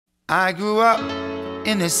I grew up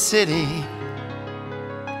in the city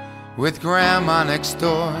with grandma next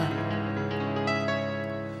door,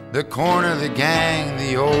 the corner of the gang,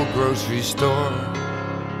 the old grocery store.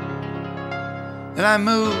 Then I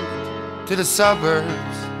moved to the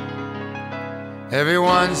suburbs.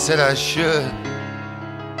 Everyone said I should,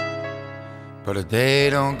 but a day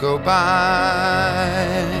don't go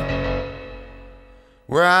by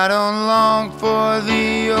where I don't long for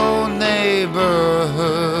the old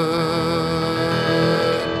neighborhood.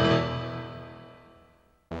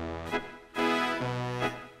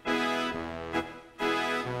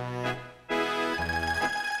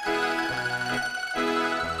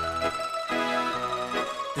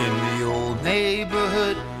 In the old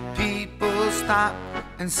neighborhood, people stop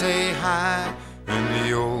and say hi. In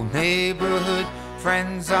the old neighborhood,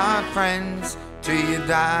 friends are friends till you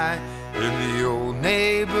die. In the old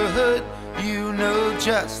neighborhood, you know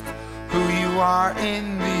just who you are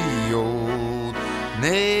in the old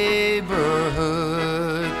neighborhood.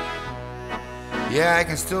 Yeah, I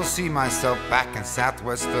can still see myself back in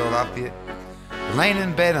Southwest Philadelphia, laying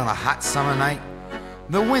in bed on a hot summer night,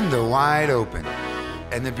 the window wide open,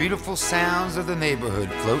 and the beautiful sounds of the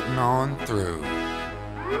neighborhood floating on through.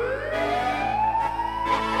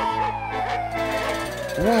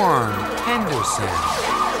 Warm, tender sounds.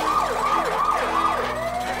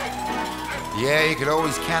 Yeah, you could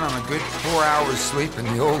always count on a good 4 hours sleep in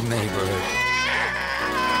the old neighborhood.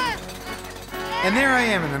 And there I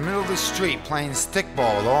am in the middle of the street playing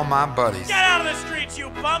stickball with all my buddies. Get out of the streets, you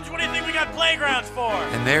bums! What do you think we got playgrounds for?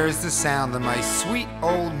 And there's the sound of my sweet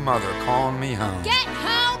old mother calling me home. Get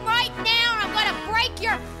home right now or I'm gonna break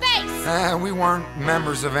your face! We weren't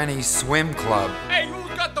members of any swim club. Hey,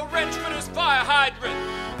 who's got the wrench for this fire hydrant?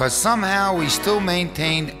 But somehow we still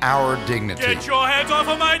maintained our dignity. Get your hands off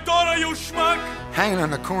of my daughter, you schmuck! Hanging on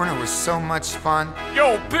the corner was so much fun.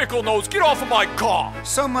 Yo, Pickle Nose, get off of my car!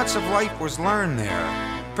 So much of life was learned there,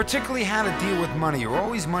 particularly how to deal with money. You're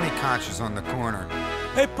always money conscious on the corner.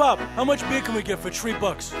 Hey, Pop, how much beer can we get for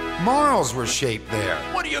 $3? Morals were shaped there.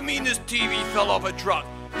 What do you mean this TV fell off a truck?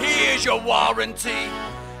 Here's your warranty.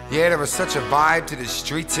 Yeah, there was such a vibe to the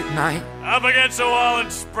streets at night. Up against the wall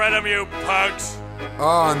and spread 'em, you punks!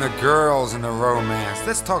 Oh, and the girls and the romance.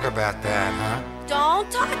 Let's talk about that, huh?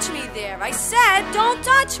 Don't touch me there. I said don't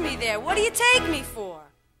touch me there. What do you take me for?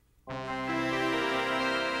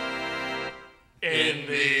 In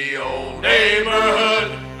the old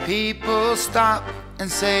neighborhood, People stop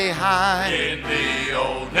and say hi. in the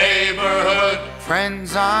old neighborhood,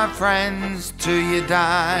 Friends are friends till you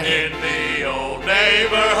die. in the old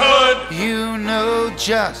neighborhood. You know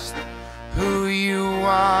just who you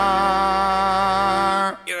are.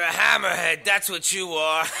 You're a hammerhead, that's what you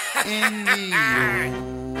are. In the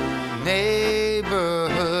old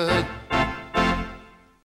neighborhood.